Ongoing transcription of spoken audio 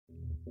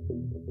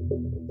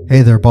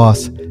Hey there,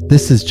 boss.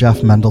 This is Jeff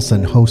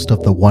Mendelson, host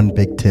of the One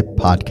Big Tip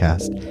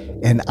podcast,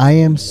 and I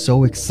am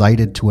so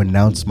excited to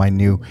announce my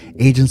new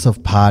Agents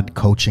of Pod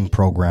coaching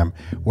program,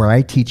 where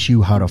I teach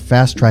you how to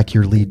fast track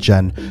your lead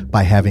gen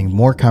by having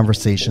more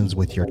conversations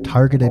with your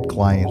targeted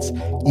clients,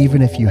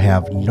 even if you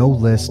have no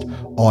list,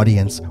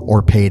 audience,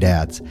 or paid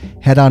ads.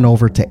 Head on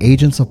over to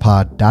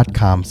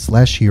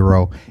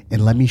agentsofpod.com/hero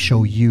and let me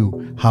show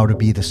you how to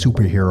be the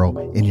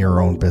superhero in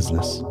your own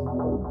business.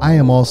 I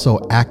am also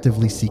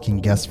actively seeking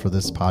guests for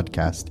this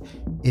podcast.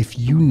 If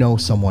you know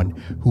someone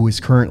who is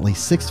currently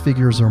 6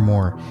 figures or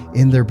more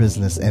in their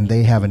business and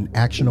they have an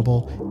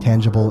actionable,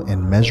 tangible,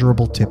 and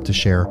measurable tip to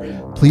share,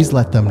 please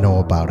let them know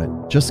about it.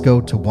 Just go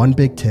to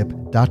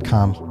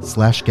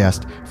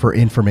onebigtip.com/guest for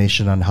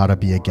information on how to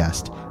be a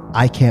guest.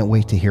 I can't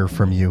wait to hear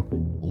from you.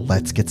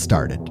 Let's get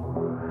started.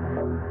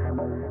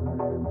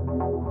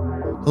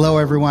 Hello,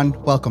 everyone.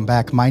 Welcome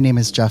back. My name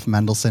is Jeff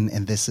Mendelson,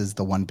 and this is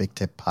the One Big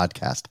Tip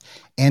podcast.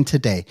 And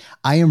today,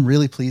 I am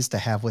really pleased to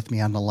have with me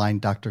on the line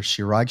Dr.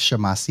 Shirag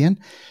Shemmassian.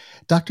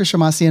 Dr.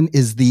 Shemmassian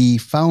is the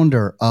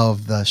founder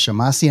of the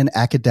Shemmassian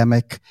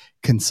Academic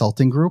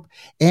Consulting Group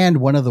and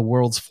one of the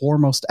world's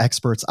foremost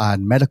experts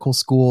on medical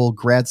school,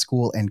 grad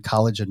school, and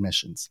college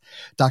admissions.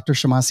 Dr.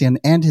 Shemmassian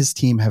and his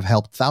team have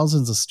helped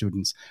thousands of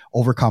students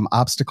overcome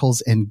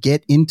obstacles and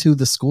get into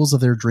the schools of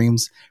their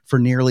dreams for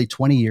nearly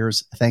 20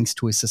 years, thanks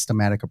to a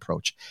systematic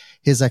approach.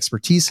 His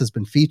expertise has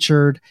been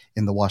featured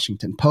in the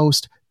Washington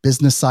Post,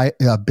 Business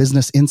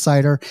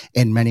Insider,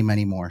 and many,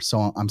 many more.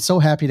 So I'm so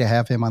happy to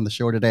have him on the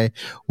show today.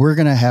 We're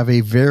going to have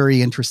a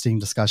very interesting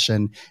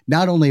discussion,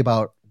 not only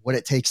about what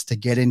it takes to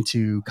get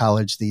into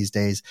college these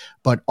days,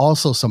 but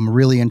also some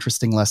really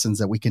interesting lessons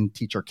that we can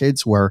teach our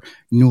kids who are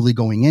newly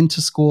going into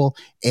school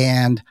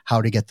and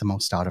how to get the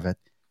most out of it.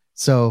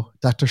 So,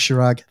 Dr.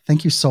 Shirag,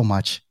 thank you so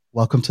much.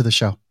 Welcome to the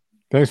show.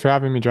 Thanks for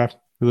having me, Jeff.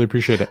 Really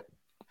appreciate it.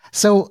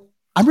 So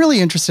I'm really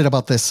interested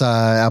about this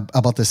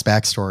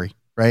backstory,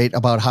 right?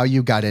 About how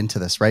you got into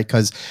this, right?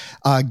 Because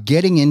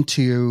getting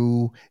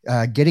into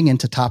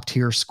top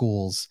tier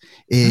schools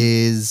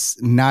is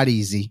not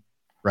easy,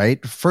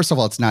 right? First of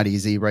all, it's not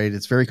easy, right?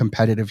 It's very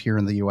competitive here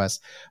in the US,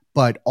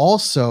 but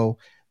also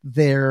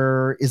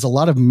there is a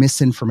lot of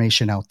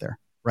misinformation out there,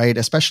 right?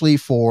 Especially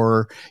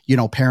for,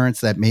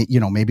 parents that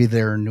maybe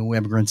they're new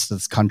immigrants to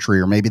this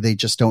country, or maybe they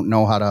just don't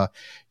know how to,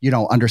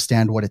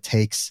 understand what it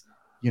takes,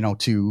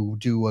 to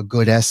do a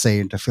good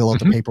essay and to fill out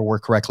the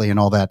paperwork correctly and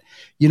all that,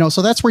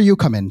 so that's where you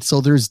come in. So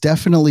there's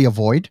definitely a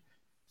void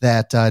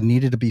that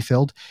needed to be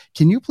filled.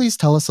 Can you please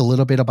tell us a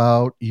little bit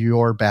about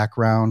your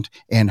background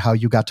and how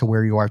you got to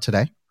where you are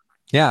today?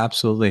 Yeah,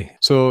 absolutely.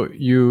 So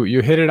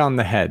you hit it on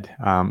the head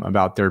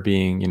about there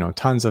being,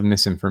 tons of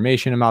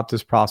misinformation about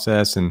this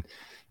process and,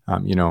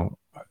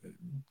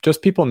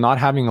 just people not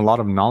having a lot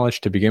of knowledge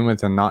to begin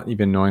with and not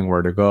even knowing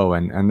where to go.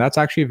 And that's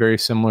actually very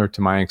similar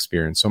to my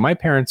experience. So my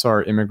parents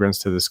are immigrants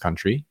to this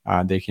country.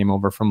 They came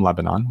over from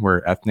Lebanon.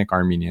 We're ethnic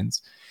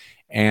Armenians.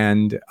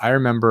 And I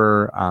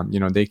remember,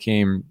 they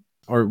came,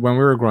 or when we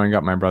were growing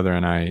up, my brother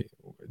and I,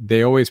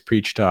 they always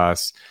preached to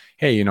us,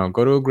 hey,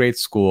 go to a great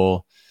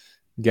school,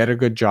 get a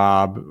good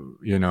job,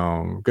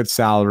 good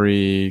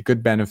salary,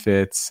 good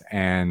benefits,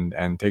 and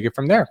take it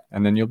from there.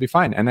 And then you'll be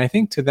fine. And I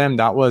think to them,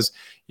 that was,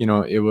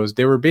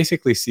 they were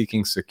basically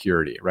seeking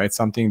security, right?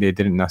 Something they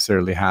didn't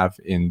necessarily have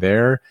in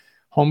their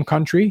home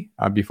country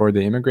before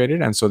they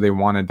immigrated. And so they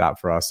wanted that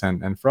for us.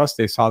 And for us,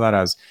 they saw that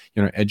as,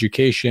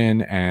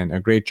 education and a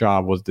great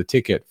job was the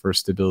ticket for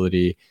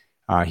stability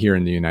here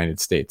in the United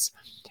States.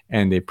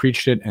 And they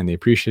preached it and they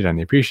preached it and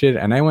they preached it.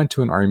 And I went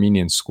to an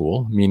Armenian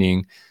school,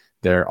 meaning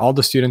all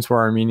the students were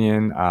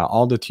Armenian,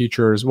 all the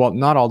teachers, well,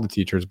 not all the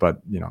teachers,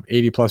 but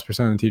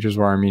 80+% of the teachers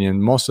were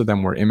Armenian. Most of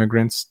them were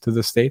immigrants to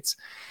the States.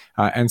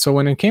 And so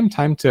when it came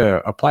time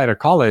to apply to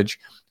college,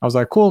 I was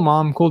like, cool,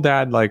 mom, cool,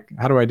 dad. Like,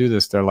 how do I do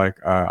this? They're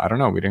like, I don't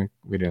know. We didn't,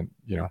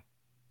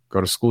 go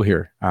to school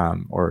here.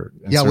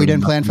 We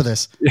didn't plan for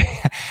this.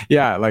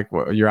 Yeah. Like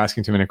you're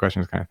asking too many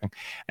questions kind of thing.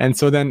 And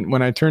so then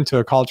when I turned to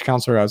a college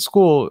counselor at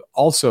school,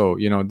 also,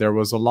 there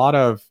was a lot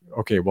of,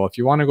 okay, well, if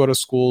you want to go to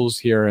schools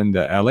here in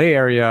the LA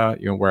area,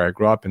 where I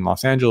grew up in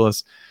Los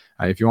Angeles,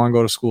 if you want to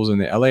go to schools in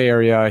the LA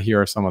area,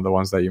 here are some of the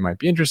ones that you might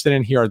be interested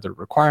in. Here are the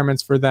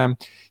requirements for them.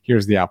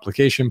 Here's the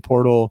application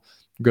portal.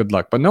 Good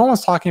luck. But no one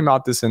was talking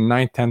about this in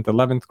 9th, 10th,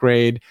 11th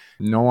grade.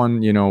 No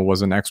one,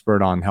 was an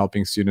expert on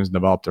helping students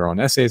develop their own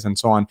essays and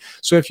so on.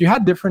 So if you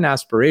had different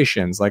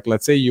aspirations, like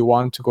let's say you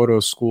want to go to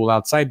a school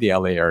outside the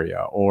LA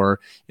area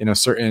or in a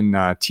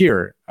certain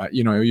tier,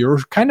 you're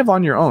kind of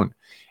on your own.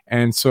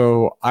 And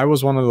so I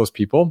was one of those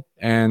people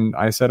and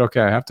I said,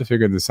 okay, I have to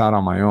figure this out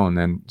on my own.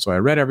 And so I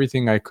read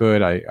everything I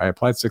could. I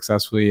applied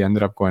successfully,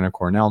 ended up going to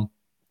Cornell.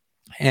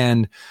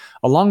 And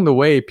along the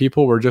way,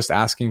 people were just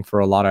asking for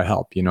a lot of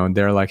help.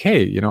 They're like,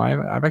 hey,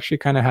 I've actually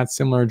kind of had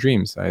similar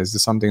dreams. Is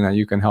this something that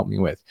you can help me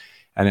with?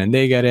 And then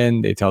they get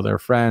in, they tell their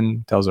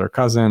friend, tells their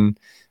cousin,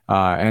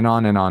 and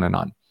on and on and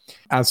on.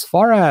 As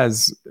far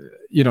as,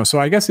 so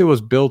I guess it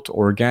was built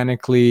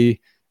organically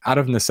out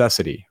of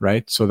necessity,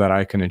 right? So that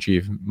I can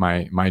achieve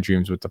my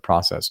dreams with the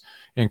process.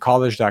 In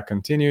college, that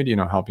continued,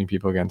 helping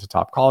people get into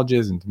top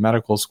colleges, into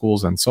medical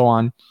schools, and so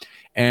on.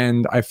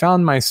 And I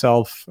found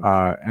myself,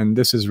 and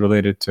this is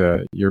related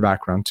to your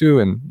background too,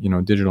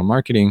 and digital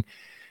marketing,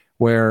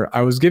 where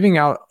I was giving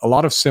out a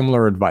lot of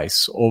similar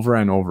advice over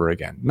and over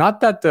again. Not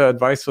that the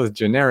advice was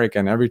generic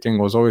and everything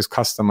was always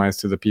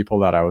customized to the people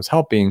that I was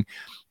helping,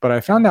 but I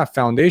found that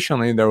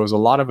foundationally there was a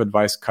lot of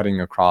advice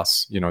cutting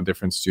across,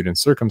 different student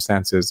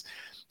circumstances.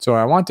 So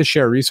I want to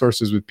share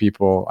resources with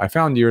people. I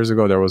found years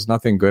ago there was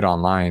nothing good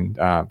online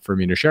for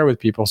me to share with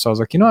people. So I was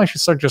like, I should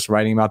start just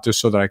writing about this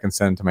so that I can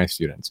send to my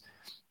students.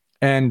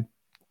 And,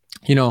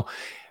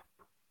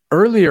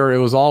 earlier, it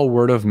was all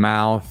word of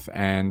mouth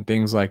and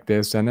things like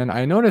this. And then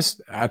I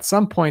noticed at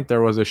some point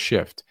there was a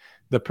shift.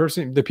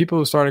 The people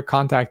who started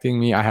contacting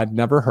me, I had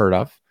never heard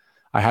of.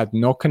 I had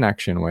no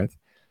connection with.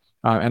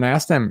 And I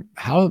asked them,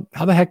 how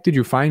the heck did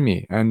you find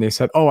me? And they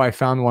said, oh, I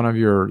found one of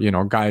your,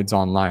 guides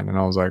online. And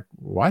I was like,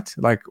 what?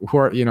 Like, who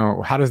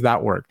are, how does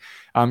that work?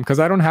 Because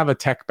I don't have a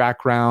tech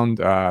background,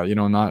 I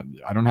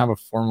don't have a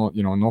formal,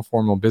 no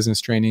formal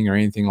business training or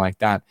anything like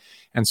that.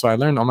 And so I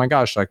learned, oh my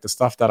gosh, like the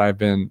stuff that I've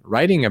been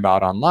writing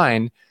about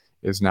online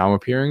is now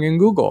appearing in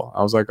Google.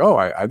 I was like, oh,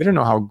 I didn't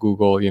know how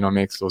Google,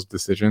 makes those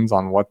decisions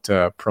on what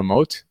to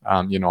promote,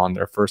 on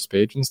their first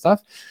page and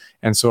stuff.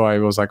 And so I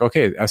was like,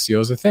 okay, SEO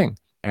is a thing.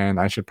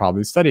 And I should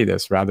probably study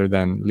this rather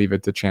than leave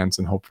it to chance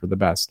and hope for the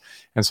best.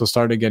 And so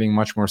started getting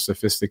much more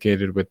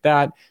sophisticated with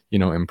that,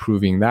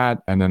 improving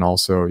that. And then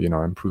also,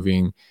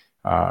 improving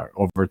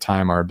over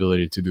time our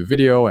ability to do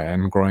video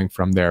and growing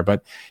from there.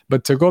 But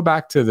to go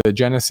back to the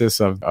genesis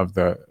of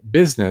the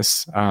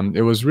business,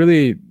 it was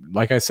really,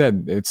 like I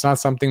said, it's not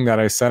something that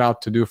I set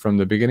out to do from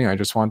the beginning. I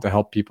just want to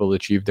help people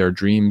achieve their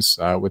dreams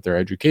with their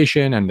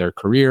education and their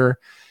career.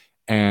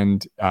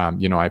 And,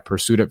 I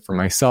pursued it for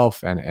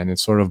myself and it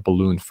sort of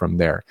ballooned from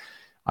there.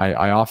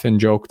 I often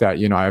joke that,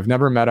 I've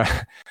never met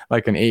an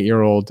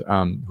 8-year-old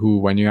who,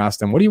 when you ask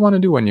them, what do you want to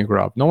do when you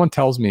grow up? No one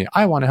tells me,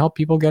 I want to help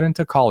people get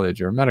into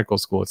college or medical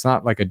school. It's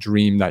not like a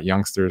dream that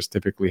youngsters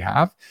typically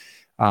have.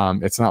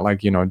 It's not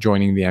like,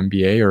 joining the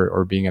NBA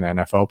or being an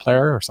NFL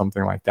player or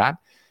something like that.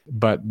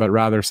 But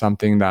rather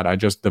something that I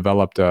just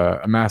developed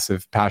a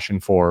massive passion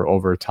for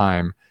over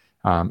time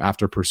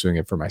after pursuing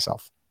it for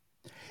myself.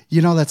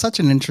 That's such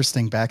an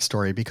interesting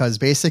backstory because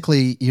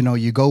basically,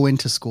 you go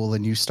into school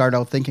and you start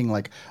out thinking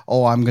like,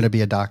 oh, I'm going to be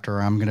a doctor,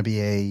 or I'm going to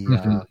be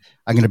I'm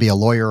going to be a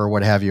lawyer or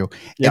what have you.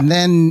 Yeah. And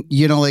then,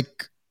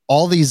 like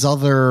all these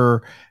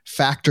other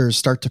factors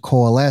start to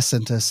coalesce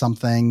into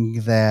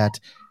something that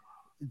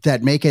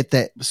make it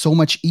that so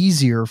much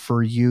easier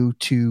for you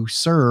to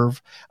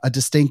serve a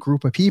distinct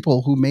group of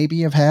people who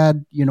maybe have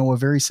had, a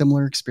very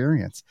similar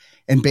experience.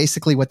 And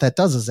basically what that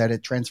does is that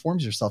it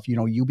transforms yourself.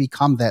 You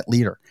become that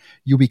leader.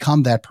 You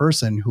become that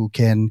person who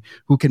can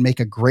make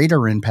a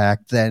greater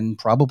impact than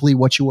probably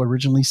what you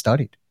originally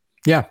studied.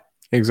 Yeah,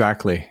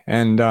 exactly.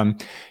 And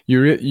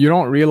you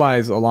don't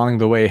realize along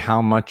the way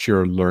how much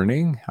you're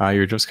learning.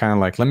 You're just kind of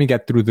like, let me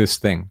get through this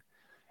thing.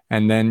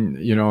 And then,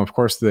 of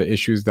course, the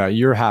issues that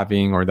you're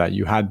having or that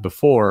you had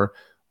before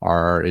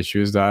are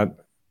issues that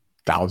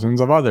thousands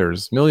of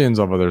others, millions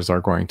of others are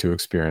going to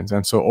experience.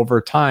 And so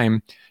over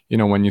time,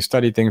 when you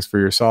study things for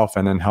yourself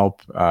and then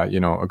help, a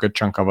good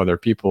chunk of other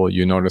people,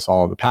 you notice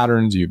all of the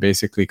patterns. You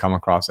basically come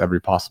across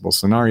every possible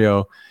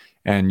scenario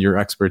and your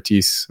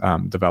expertise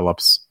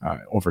develops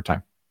over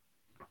time.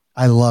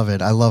 I love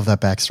it. I love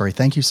that backstory.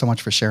 Thank you so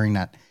much for sharing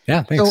that.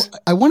 Yeah, thanks. So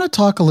I want to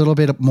talk a little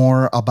bit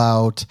more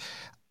about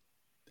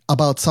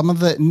some of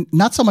the,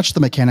 not so much the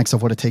mechanics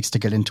of what it takes to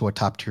get into a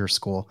top tier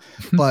school,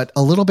 but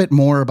a little bit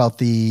more about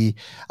the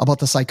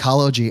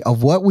psychology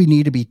of what we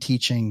need to be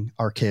teaching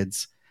our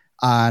kids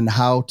on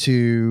how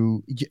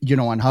to,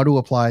 on how to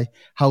apply,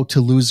 how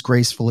to lose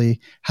gracefully,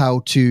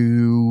 how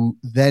to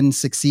then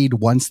succeed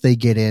once they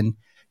get in.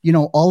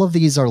 All of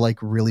these are like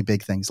really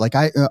big things. Like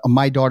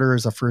my daughter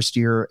is a first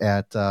year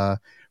at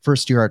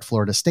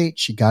Florida State.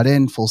 She got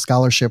in, full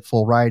scholarship,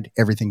 full ride.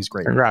 Everything's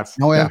great. Congrats.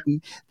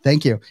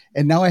 Thank you.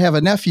 And now I have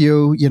a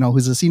nephew,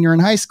 who's a senior in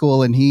high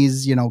school, and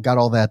he's, got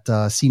all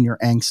that senior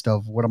angst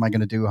of what am I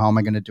going to do? How am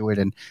I going to do it?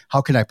 And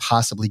how can I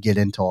possibly get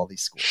into all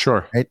these schools?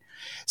 Sure. Right.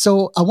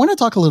 So I want to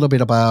talk a little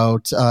bit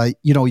about,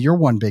 your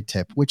one big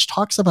tip, which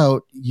talks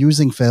about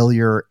using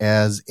failure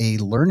as a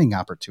learning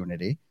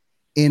opportunity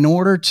in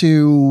order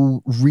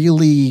to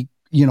really,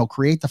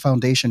 create the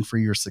foundation for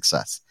your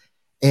success.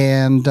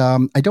 And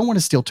I don't want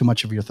to steal too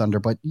much of your thunder,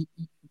 but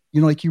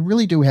you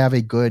really do have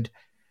a good,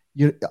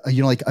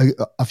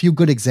 a few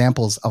good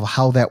examples of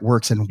how that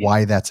works and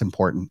why that's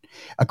important.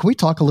 Can we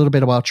talk a little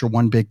bit about your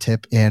one big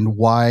tip and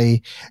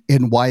why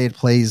it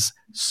plays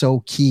so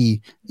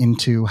key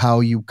into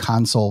how you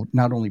console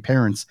not only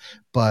parents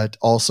but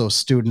also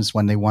students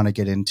when they want to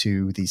get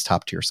into these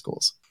top tier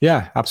schools?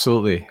 Yeah,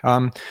 absolutely.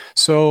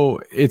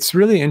 So it's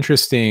really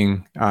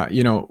interesting.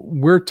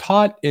 We're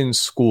taught in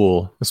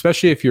school,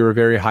 especially if you're a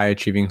very high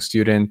achieving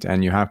student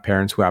and you have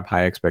parents who have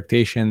high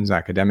expectations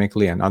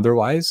academically and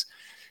otherwise,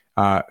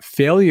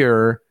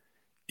 failure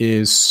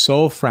is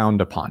so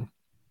frowned upon.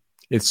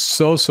 It's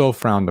so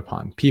frowned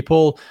upon.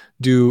 People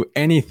do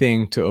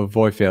anything to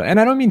avoid failure.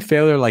 And I don't mean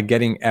failure like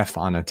getting F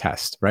on a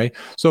test, right?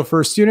 So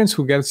for students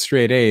who get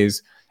straight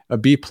A's, a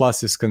B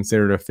plus is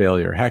considered a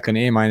failure. Heck, an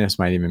A minus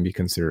might even be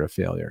considered a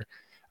failure.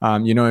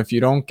 If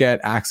you don't get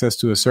access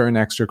to a certain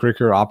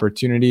extracurricular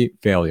opportunity,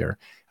 failure.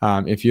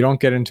 If you don't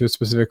get into a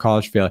specific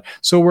college, failure.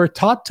 So we're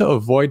taught to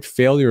avoid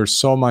failure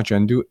so much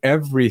and do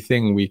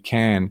everything we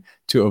can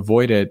to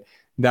avoid it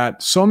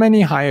that so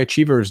many high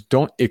achievers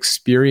don't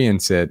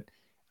experience it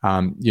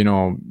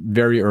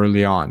very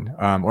early on,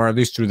 or at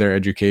least through their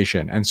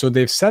education. And so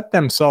they've set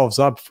themselves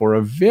up for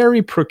a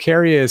very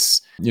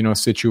precarious,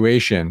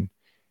 situation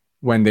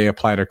when they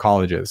apply to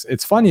colleges.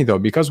 It's funny though,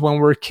 because when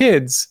we're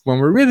kids, when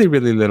we're really,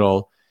 really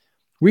little,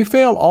 we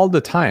fail all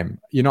the time.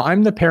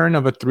 I'm the parent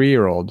of a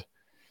 3-year-old.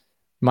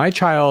 My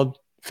child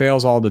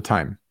fails all the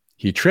time.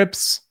 He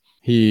trips,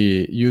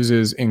 he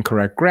uses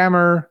incorrect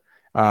grammar,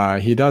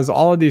 he does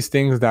all of these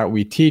things that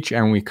we teach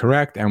and we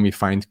correct and we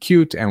find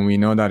cute and we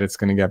know that it's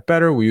going to get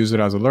better. We use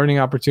it as a learning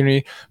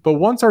opportunity. But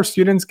once our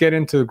students get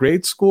into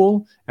grade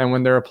school and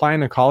when they're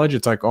applying to college,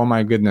 it's like, oh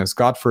my goodness,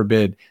 God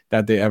forbid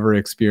that they ever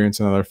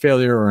experience another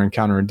failure or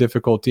encounter a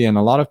difficulty. And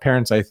a lot of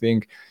parents, I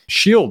think,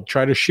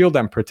 try to shield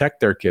and protect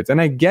their kids. And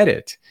I get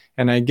it.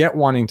 And I get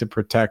wanting to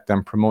protect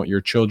and promote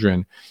your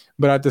children.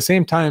 But at the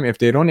same time, if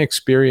they don't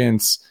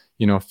experience,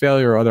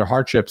 failure or other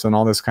hardships and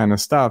all this kind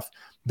of stuff,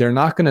 they're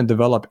not going to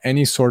develop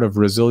any sort of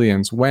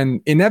resilience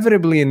when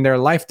inevitably in their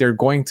life, they're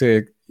going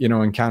to,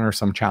 encounter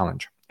some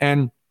challenge.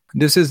 And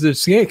this is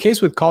the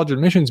case with college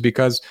admissions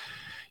because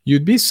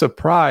you'd be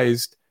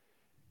surprised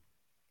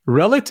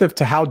relative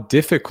to how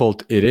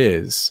difficult it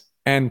is.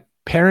 And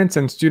parents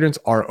and students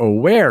are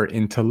aware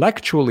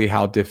intellectually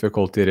how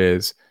difficult it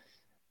is.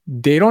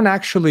 They don't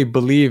actually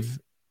believe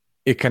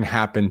it can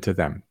happen to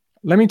them.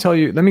 Let me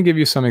give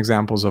you some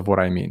examples of what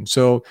I mean.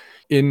 So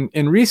in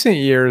recent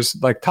years,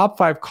 like top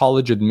 5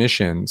 college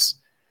admissions,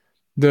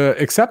 the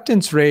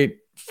acceptance rate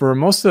for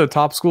most of the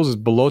top schools is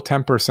below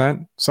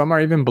 10%. Some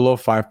are even below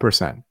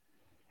 5%.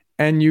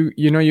 And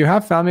you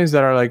have families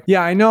that are like,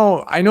 yeah, I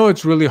know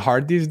it's really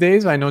hard these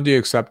days. I know the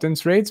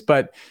acceptance rates,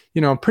 but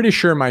I'm pretty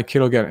sure my kid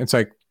will get it. It's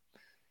like,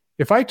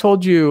 if I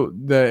told you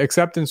the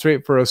acceptance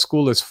rate for a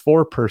school is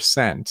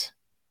 4%,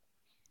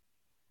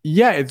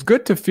 yeah, it's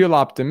good to feel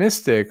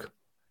optimistic,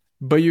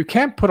 but you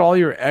can't put all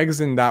your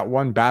eggs in that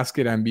one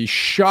basket and be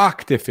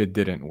shocked if it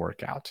didn't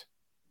work out,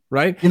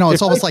 right?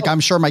 It's almost like I'm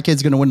sure my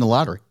kid's going to win the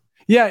lottery.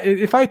 Yeah,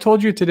 if I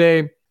told you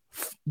today,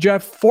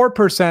 Jeff,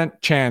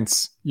 4%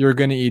 chance you're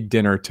going to eat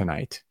dinner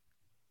tonight,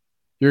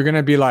 you're going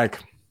to be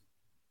like,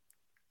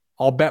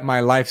 I'll bet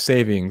my life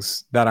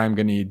savings that I'm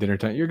going to eat dinner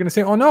tonight. You're going to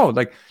say, oh no,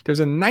 like there's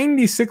a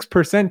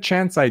 96%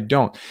 chance I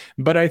don't.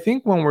 But I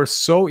think when we're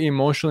so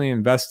emotionally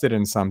invested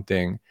in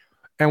something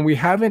and we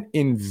haven't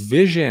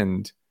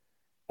envisioned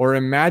or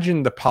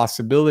imagine the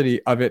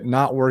possibility of it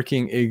not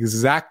working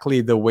exactly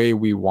the way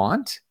we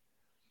want,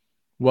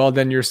 well,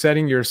 then you're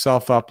setting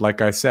yourself up, like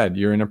I said,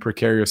 you're in a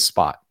precarious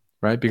spot,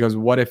 right? Because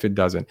what if it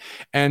doesn't?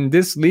 And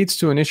this leads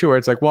to an issue where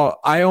it's like, well,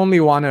 I only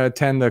want to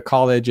attend the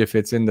college if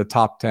it's in the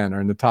top 10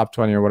 or in the top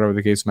 20 or whatever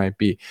the case might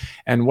be.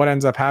 And what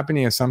ends up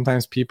happening is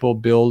sometimes people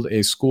build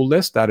a school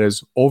list that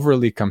is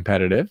overly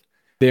competitive.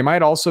 They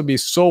might also be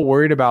so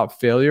worried about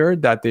failure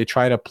that they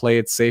try to play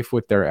it safe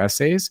with their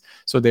essays.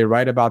 So they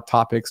write about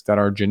topics that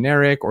are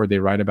generic or they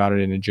write about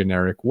it in a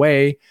generic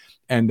way.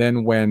 And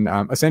then when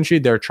essentially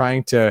they're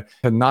trying to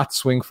not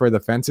swing for the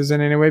fences in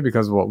any way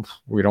because, well,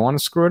 we don't want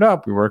to screw it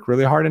up. We work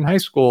really hard in high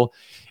school.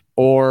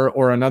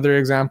 Or another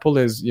example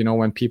is,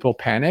 when people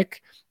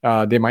panic,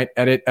 they might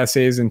edit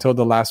essays until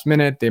the last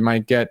minute. They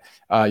might get,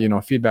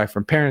 feedback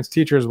from parents,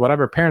 teachers,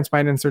 whatever. Parents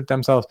might insert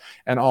themselves.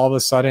 And all of a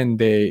sudden,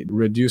 they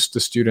reduce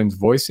the student's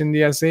voice in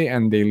the essay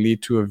and they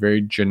lead to a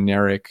very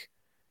generic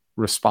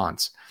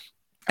response.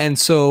 And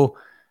so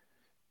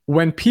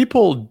when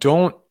people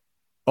don't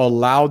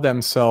allow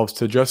themselves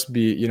to just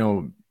be,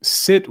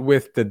 sit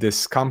with the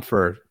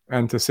discomfort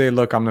and to say,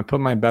 look, I'm going to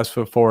put my best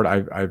foot forward.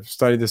 I've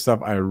studied this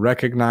stuff. I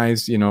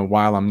recognize,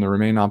 while I'm going to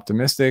remain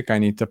optimistic, I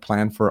need to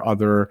plan for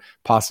other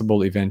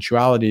possible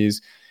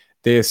eventualities.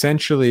 They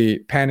essentially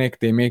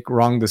panic. They make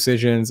wrong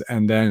decisions.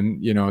 And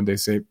then, they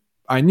say,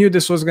 I knew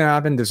this was going to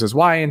happen. This is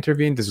why I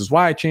intervened. This is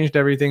why I changed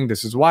everything.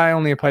 This is why I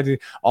only applied to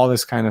all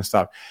this kind of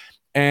stuff.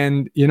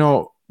 And,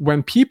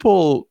 when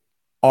people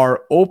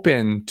are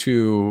open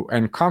to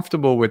and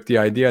comfortable with the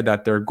idea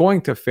that they're going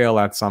to fail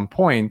at some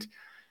point,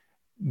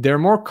 they're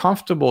more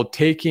comfortable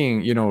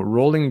taking,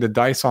 rolling the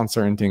dice on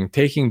certain things,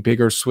 taking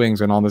bigger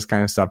swings and all this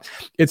kind of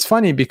stuff. It's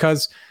funny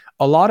because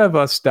a lot of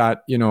us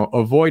that,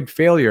 avoid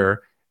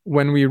failure,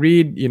 when we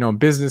read,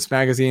 business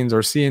magazines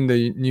or see in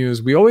the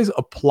news, we always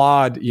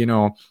applaud,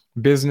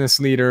 business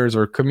leaders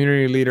or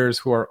community leaders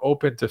who are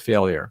open to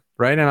failure,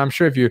 right? And I'm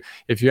sure if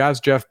you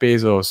ask Jeff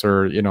Bezos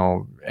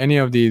or, any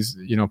of these,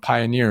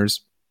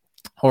 pioneers,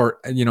 or,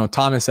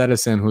 Thomas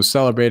Edison, who's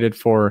celebrated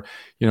for,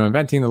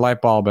 inventing the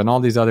light bulb and all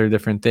these other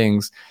different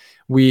things,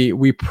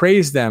 we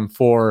praise them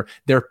for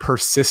their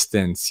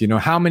persistence,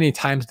 how many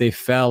times they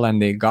fell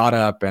and they got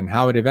up and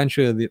how it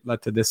eventually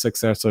led to this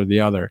success or the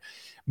other.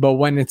 But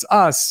when it's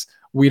us,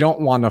 we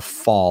don't want to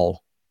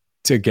fall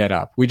to get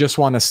up. We just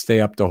want to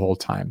stay up the whole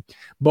time.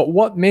 But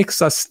what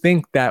makes us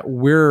think that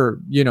we're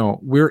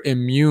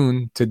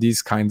immune to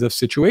these kinds of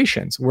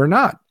situations? We're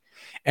not.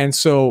 And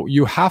so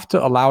you have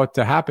to allow it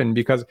to happen,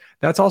 because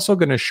that's also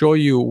going to show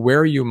you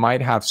where you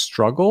might have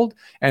struggled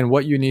and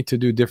what you need to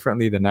do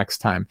differently the next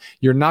time.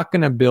 You're not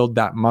going to build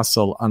that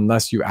muscle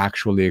unless you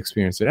actually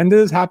experience it. And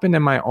this has happened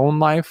in my own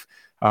life.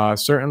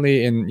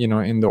 Certainly in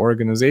the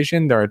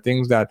organization, there are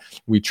things that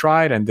we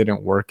tried and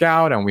didn't work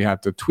out and we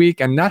had to tweak.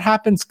 And that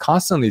happens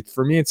constantly.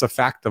 For me, it's a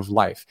fact of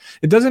life.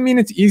 It doesn't mean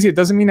it's easy. It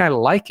doesn't mean I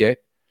like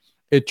it.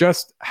 It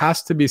just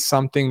has to be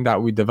something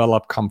that we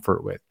develop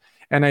comfort with.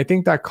 And I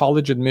think that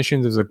college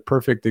admissions is a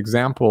perfect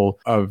example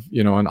of,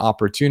 an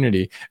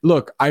opportunity.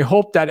 Look, I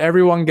hope that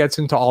everyone gets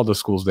into all the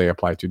schools they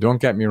apply to.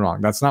 Don't get me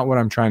wrong. That's not what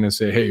I'm trying to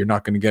say. Hey, you're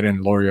not going to get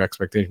in, lower your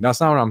expectations. That's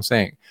not what I'm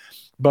saying.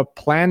 But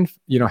plan,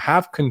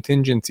 have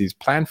contingencies,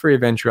 plan for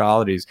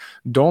eventualities.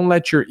 Don't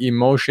let your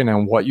emotion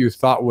and what you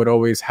thought would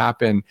always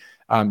happen,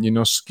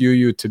 skew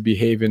you to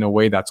behave in a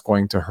way that's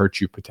going to hurt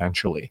you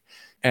potentially.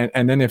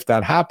 And then if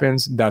that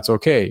happens, that's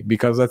okay.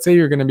 Because let's say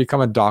you're going to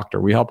become a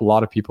doctor. We help a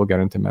lot of people get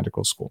into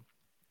medical school.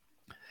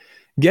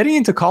 Getting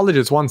into college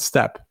is one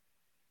step.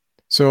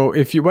 So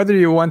whether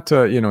you went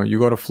to, you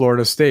go to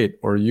Florida State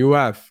or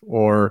UF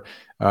or,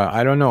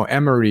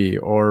 Emory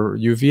or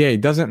UVA,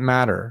 doesn't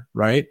matter,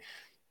 right?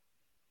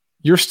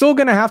 You're still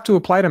going to have to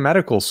apply to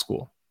medical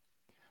school.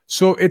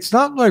 So it's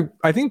not like,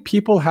 I think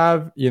people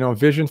have,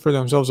 vision for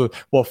themselves of,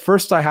 well,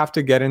 first I have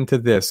to get into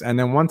this. And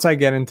then once I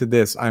get into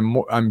this,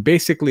 I'm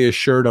basically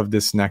assured of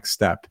this next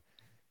step.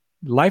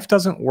 Life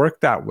doesn't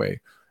work that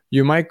way.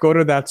 You might go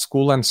to that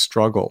school and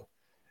struggle.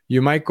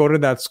 You might go to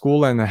that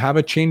school and have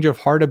a change of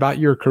heart about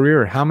your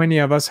career. How many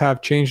of us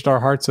have changed our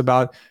hearts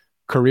about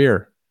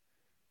career,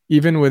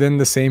 even within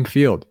the same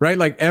field, right?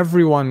 Like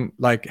everyone,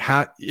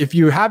 if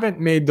you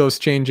haven't made those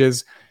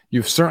changes,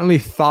 you've certainly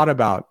thought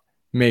about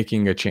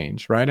making a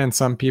change, right? And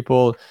some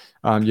people,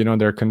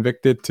 they're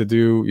convicted to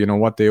do,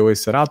 what they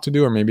always set out to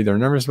do, or maybe they're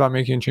nervous about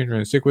making a change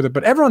and stick with it.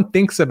 But everyone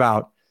thinks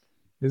about,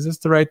 is this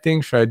the right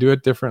thing? Should I do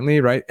it differently?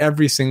 Right?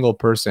 Every single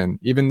person,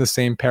 even the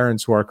same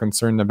parents who are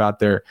concerned about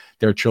their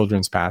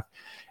children's path.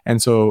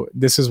 And so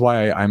this is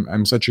why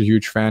I'm such a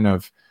huge fan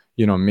of,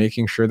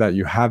 making sure that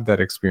you have that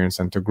experience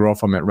and to grow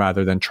from it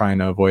rather than trying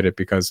to avoid it,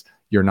 because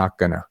you're not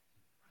gonna.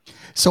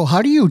 So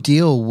how do you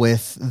deal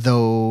with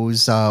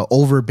those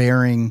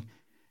overbearing,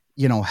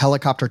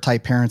 helicopter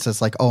type parents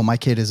that's like, oh, my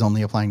kid is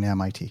only applying to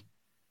MIT?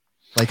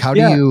 Like, how do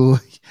you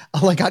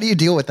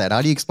deal with that?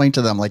 How do you explain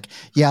to them, like,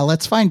 yeah,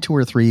 let's find 2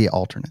 or 3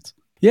 alternates?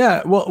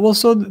 Yeah, well,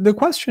 so the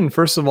question,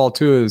 first of all,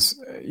 too,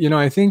 is,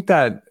 I think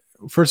that,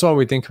 first of all,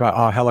 we think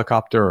about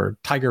helicopter or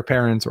tiger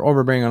parents or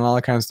overbearing and all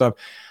that kind of stuff.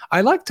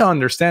 I like to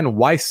understand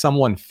why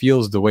someone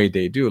feels the way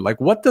they do. Like,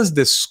 what does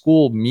this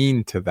school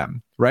mean to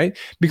them, right?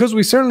 Because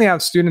we certainly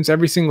have students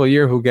every single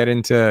year who get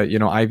into,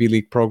 Ivy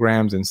League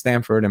programs in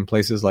Stanford and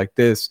places like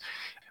this.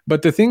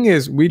 But the thing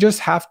is, we just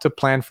have to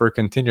plan for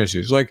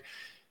contingencies. Like,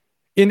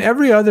 in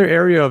every other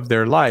area of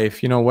their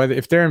life, whether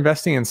if they're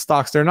investing in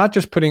stocks, they're not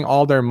just putting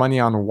all their money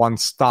on one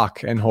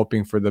stock and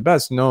hoping for the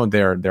best. No,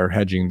 they're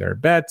hedging their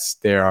bets.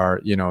 They are,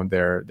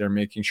 they're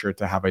making sure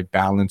to have a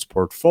balanced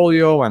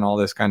portfolio and all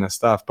this kind of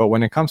stuff. But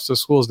when it comes to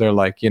schools, they're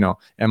like,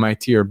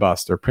 MIT or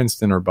bust, or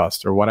Princeton or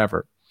bust, or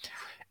whatever.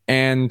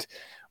 And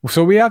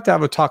so we have to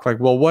have a talk like,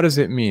 well, what does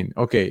it mean?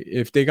 Okay,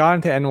 if they got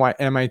into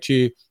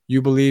MIT,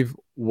 you believe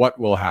what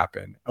will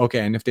happen? Okay,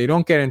 and if they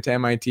don't get into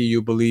MIT,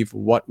 you believe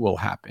what will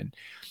happen?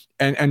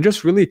 And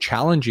just really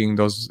challenging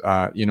those,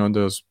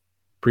 those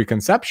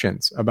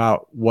preconceptions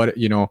about what,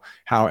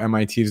 how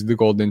MIT is the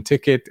golden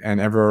ticket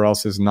and everywhere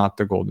else is not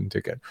the golden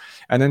ticket.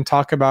 And then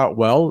talk about,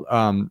 well,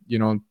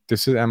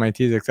 this is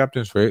MIT's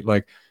acceptance rate.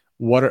 Like,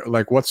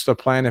 what's the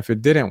plan if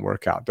it didn't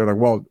work out? They're like,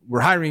 well,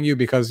 we're hiring you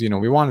because,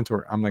 we wanted to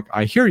work. I'm like,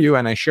 I hear you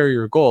and I share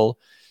your goal,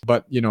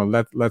 but,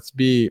 let's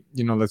be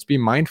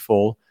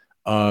mindful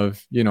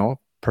of,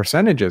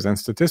 percentages and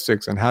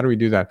statistics, and how do we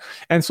do that?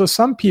 And so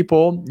some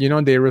people,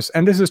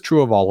 and this is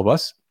true of all of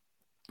us,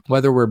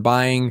 whether we're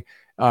buying,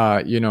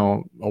 a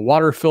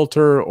water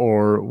filter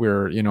or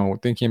we're,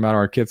 thinking about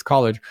our kids'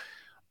 college,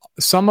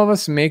 some of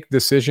us make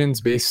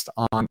decisions based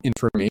on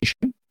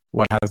information,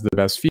 what has the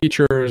best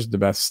features, the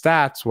best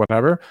stats,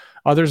 whatever.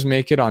 Others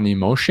make it on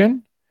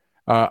emotion.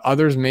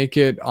 Others make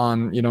it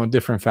on,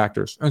 different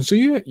factors. And so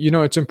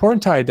it's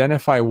important to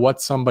identify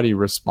what somebody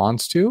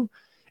responds to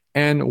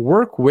and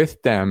work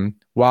with them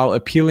while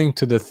appealing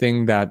to the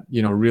thing that,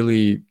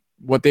 really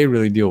what they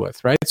really deal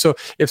with, right? So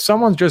if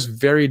someone's just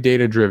very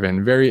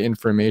data-driven, very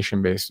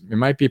information-based, it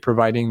might be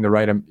providing the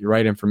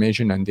right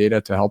information and data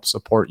to help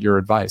support your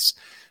advice.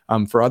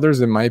 For others,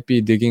 it might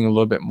be digging a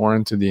little bit more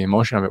into the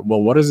emotion of it.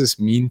 Well, what does this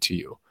mean to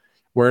you?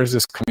 Where is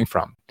this coming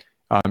from?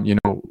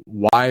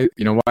 Why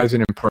is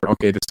it important?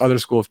 Okay, this other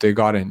school, if they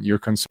got in, your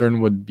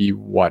concern would be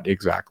what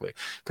exactly?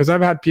 Because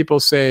I've had people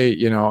say,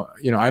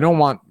 I don't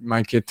want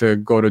my kid to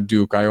go to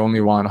Duke. I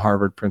only want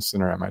Harvard,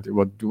 Princeton, or MIT.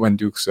 Well, when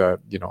Duke's a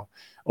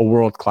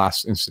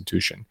world-class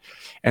institution.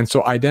 And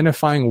so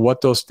identifying what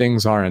those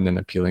things are and then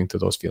appealing to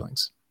those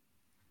feelings.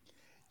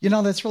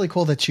 That's really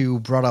cool that you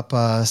brought up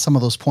some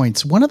of those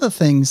points. One of the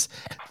things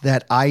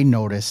that I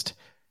noticed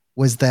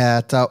was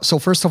that, so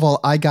first of all,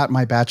 I got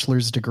my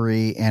bachelor's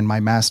degree and my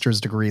master's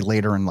degree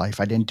later in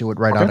life. I didn't do it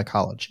right out of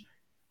college.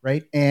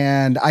 Right.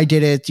 And I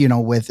did it,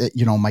 with it,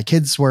 my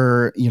kids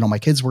were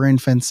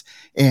infants,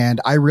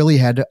 and I really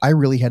had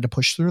to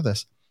push through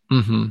this.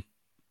 Mm-hmm.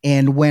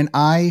 And when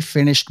I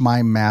finished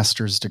my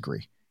master's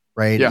degree,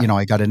 right,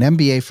 I got an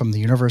MBA from the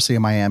University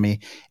of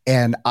Miami,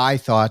 and I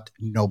thought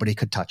nobody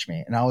could touch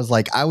me. And I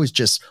was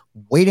just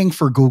waiting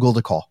for Google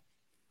to call,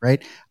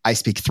 right? I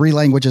speak 3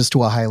 languages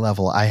to a high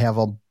level. I have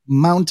a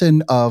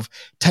mountain of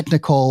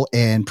technical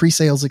and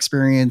pre-sales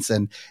experience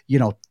and,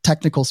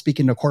 technical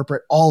speaking to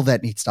corporate, all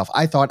that neat stuff.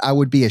 I thought I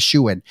would be a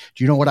shoo-in.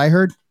 Do you know what I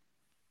heard?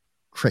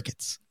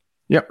 Crickets.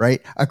 Yep.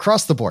 Right.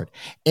 Across the board.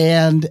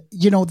 And,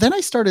 then I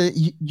started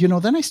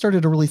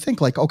to really think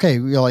like, okay,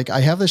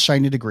 I have this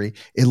shiny degree.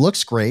 It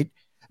looks great,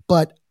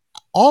 but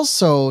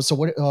also, so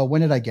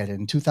when did I get it?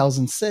 In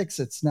 2006?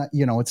 It's not,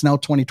 it's now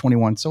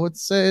 2021. So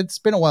it's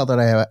been a while that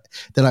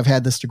I've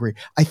had this degree.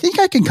 I think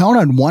I can count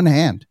on one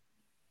hand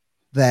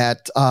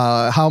that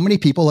how many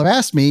people have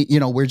asked me,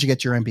 where'd you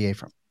get your MBA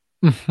from?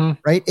 Mm-hmm.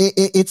 Right.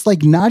 It's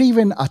like not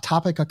even a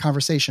topic of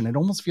conversation. It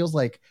almost feels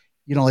like,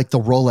 like the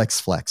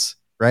Rolex flex,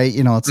 right?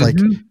 It's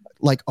Mm-hmm.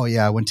 like, oh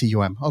yeah, I went to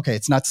UM. Okay.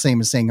 It's not the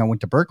same as saying I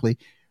went to Berkeley.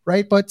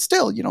 Right. But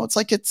still, it's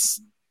like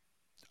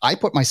I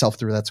put myself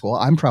through that school.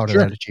 I'm proud of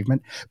that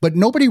achievement, but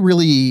nobody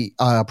really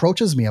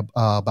approaches me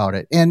about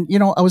it. And,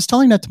 I was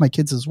telling that to my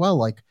kids as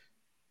well.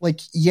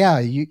 Yeah,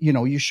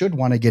 you should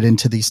want to get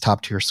into these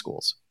top tier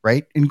schools,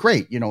 right? And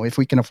great, if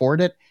we can afford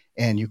it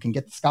and you can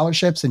get the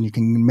scholarships and you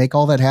can make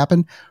all that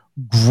happen,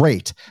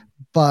 great.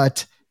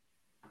 But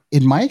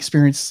in my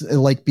experience,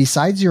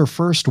 besides your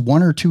first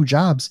 1 or 2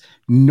 jobs,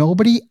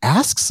 nobody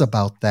asks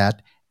about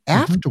that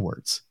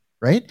afterwards,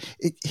 right?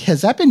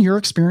 Has that been your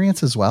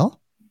experience as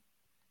well?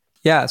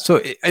 Yeah,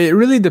 so it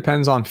really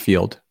depends on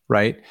field,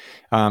 right?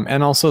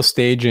 And also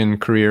stage in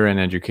career and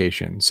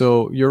education.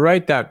 So you're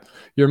right that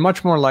you're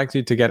much more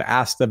likely to get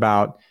asked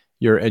about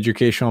your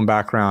educational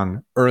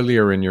background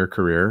earlier in your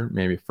career,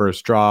 maybe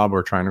first job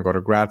or trying to go to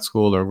grad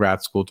school or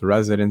grad school to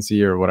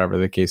residency or whatever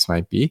the case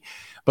might be.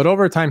 But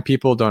over time,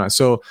 people don't.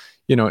 So,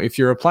 if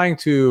you're applying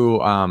to,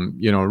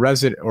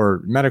 resident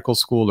or medical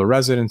school or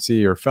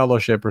residency or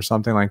fellowship or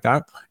something like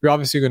that, you're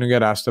obviously going to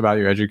get asked about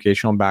your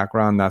educational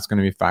background. That's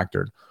going to be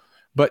factored.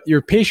 But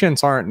your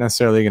patients aren't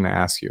necessarily going to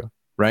ask you,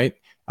 right?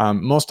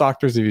 Most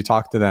doctors, if you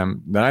talk to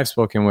them that I've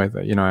spoken with,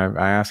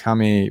 I ask how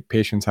many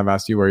patients have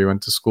asked you where you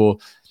went to school.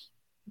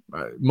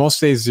 Most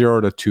say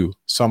 0 to 2,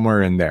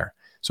 somewhere in there.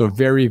 So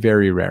very,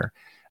 very rare.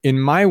 In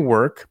my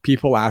work,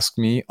 people ask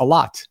me a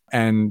lot.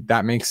 And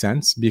that makes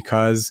sense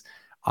because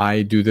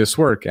I do this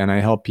work and I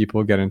help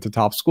people get into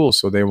top schools.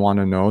 So they want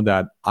to know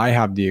that I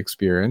have the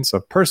experience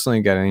of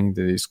personally getting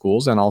into these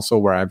schools and also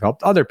where I've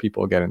helped other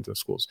people get into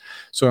schools.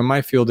 So in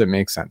my field, it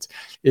makes sense.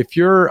 If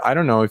you got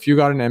an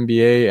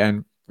MBA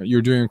and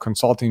you're doing a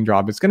consulting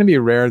job, it's going to be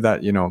rare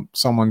that,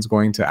 someone's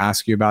going to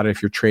ask you about it.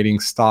 If you're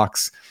trading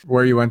stocks,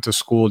 where you went to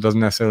school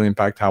doesn't necessarily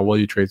impact how well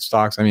you trade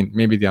stocks. I mean,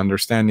 maybe the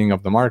understanding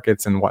of the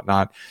markets and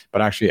whatnot,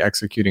 but actually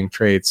executing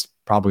trades,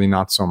 probably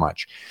not so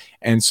much.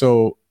 And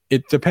so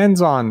it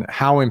depends on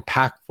how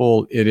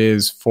impactful it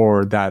is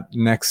for that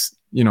next,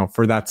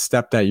 for that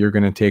step that you're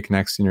going to take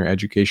next in your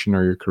education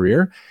or your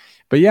career.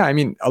 But yeah, I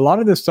mean, a lot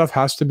of this stuff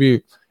has to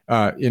be,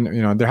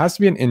 there has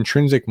to be an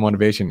intrinsic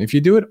motivation. If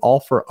you do it all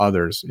for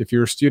others, if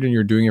you're a student,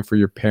 you're doing it for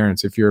your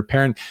parents. If you're a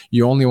parent,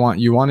 you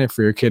want it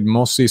for your kid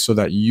mostly so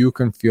that you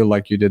can feel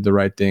like you did the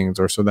right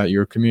things, or so that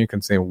your community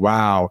can say,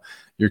 wow,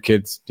 your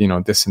kid's,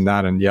 this and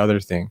that and the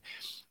other thing.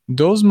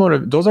 Those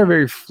are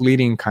very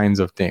fleeting kinds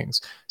of things.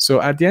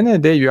 So at the end of the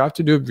day, you have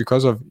to do it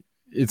because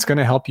it's going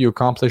to help you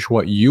accomplish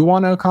what you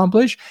want to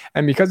accomplish,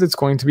 and because it's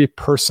going to be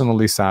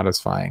personally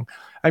satisfying.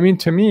 I mean,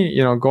 to me,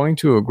 going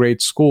to a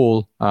great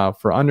school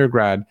for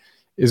undergrad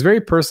is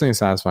very personally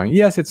satisfying.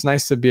 Yes, it's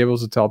nice to be able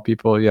to tell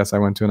people, yes, I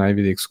went to an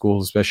Ivy League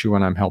school, especially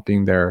when I'm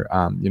helping their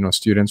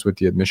students with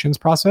the admissions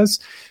process.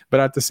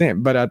 But at the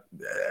same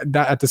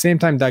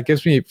time, that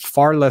gives me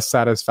far less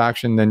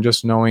satisfaction than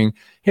just knowing,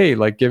 hey,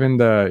 like given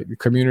the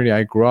community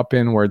I grew up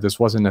in where this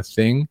wasn't a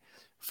thing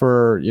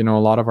for a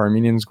lot of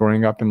Armenians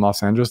growing up in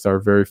Los Angeles, there are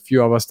very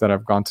few of us that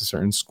have gone to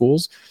certain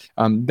schools.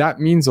 That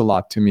means a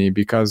lot to me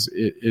because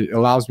it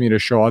allows me to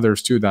show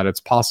others too that it's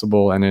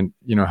possible, and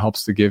it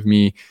helps to give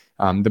me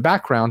the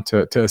background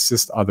to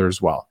assist others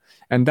well.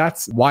 And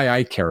that's why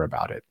I care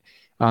about it.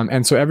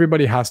 And so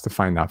everybody has to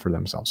find that for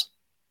themselves.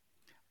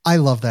 I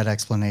love that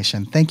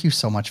explanation. Thank you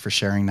so much for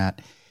sharing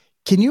that.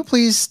 Can you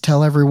please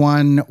tell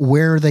everyone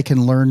where they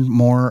can learn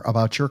more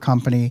about your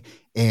company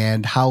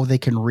and how they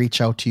can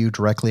reach out to you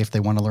directly if they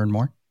want to learn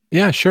more?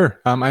 Yeah, sure.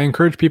 I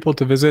encourage people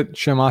to visit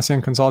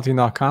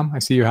Shemmassianconsulting.com. I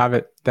see you have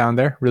it down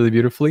there really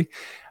beautifully.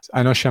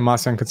 I know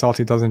Shemmassian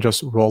Consulting doesn't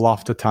just roll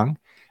off the tongue.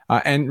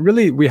 And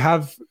really, we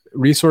have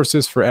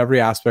resources for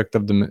every aspect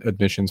of the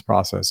admissions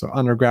process. So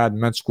undergrad,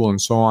 med school, and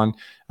so on.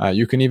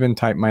 You can even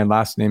type my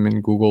last name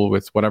in Google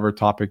with whatever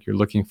topic you're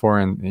looking for.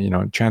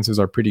 And, chances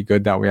are pretty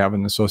good that we have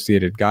an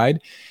associated guide.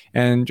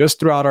 And just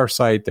throughout our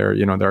site, there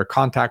are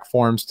contact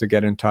forms to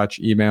get in touch,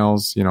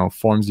 emails,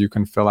 forms you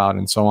can fill out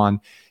and so on.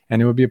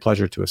 And it would be a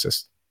pleasure to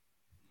assist.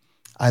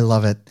 I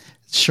love it.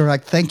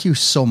 Shirag, thank you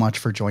so much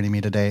for joining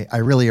me today. I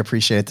really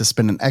appreciate it. This has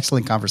been an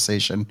excellent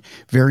conversation,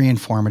 very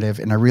informative,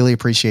 and I really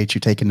appreciate you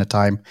taking the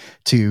time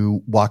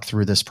to walk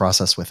through this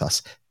process with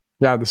us.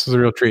 Yeah, this is a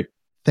real treat.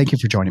 Thank you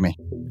for joining me.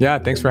 Yeah,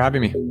 thanks for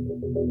having me.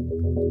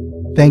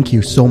 Thank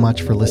you so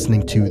much for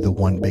listening to the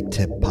One Big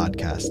Tip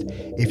podcast.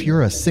 If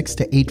you're a 6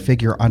 to 8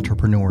 figure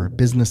entrepreneur,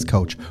 business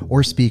coach,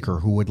 or speaker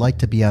who would like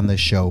to be on this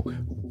show,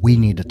 we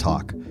need to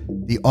talk.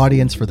 The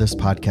audience for this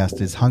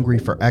podcast is hungry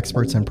for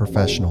experts and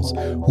professionals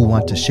who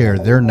want to share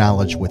their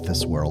knowledge with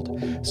this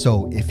world.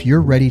 So if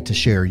you're ready to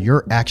share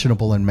your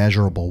actionable and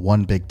measurable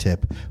One Big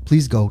Tip,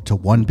 please go to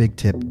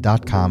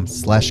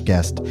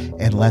onebigtip.com/guest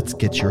and let's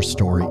get your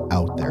story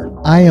out there.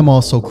 I am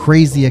also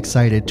crazy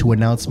excited to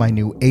announce my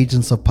new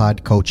Agents of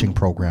Pod coaching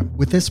program.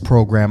 With this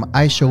program,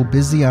 I show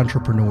busy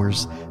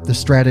entrepreneurs the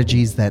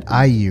strategies that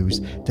I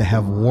use to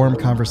have warm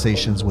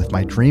conversations with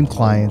my dream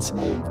clients,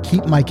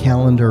 keep my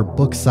calendar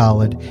booked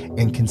solid,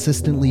 and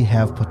consistently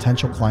have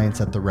potential clients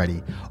at the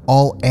ready,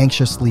 all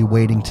anxiously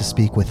waiting to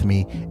speak with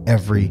me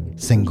every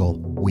single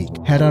week.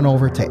 Head on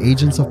over to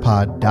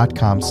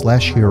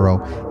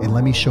agentsofpod.com/hero and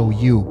let me show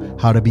you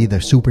how to be the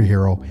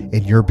superhero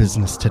in your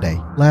business today.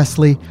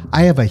 Lastly,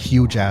 I have a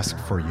huge ask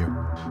for you.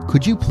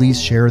 Could you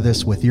please share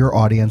this with your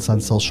audience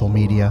on social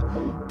media?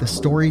 The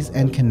stories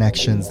and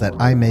connections that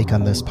I make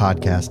on this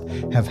podcast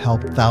have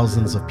helped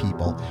thousands of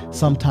people,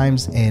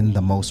 sometimes in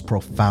the most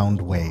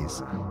profound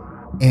ways.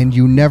 And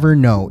you never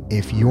know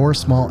if your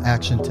small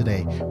action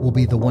today will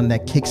be the one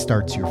that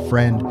kickstarts your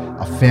friend,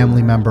 a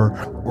family member,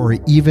 or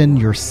even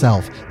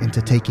yourself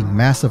into taking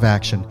massive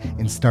action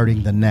and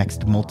starting the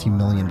next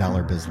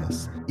multi-million-dollar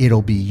business.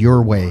 It'll be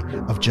your way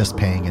of just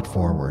paying it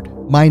forward.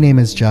 My name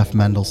is Jeff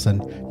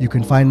Mendelson. You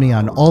can find me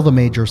on all the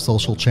major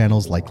social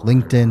channels like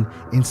LinkedIn,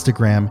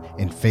 Instagram,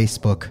 and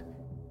Facebook.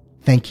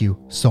 Thank you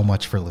so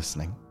much for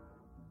listening.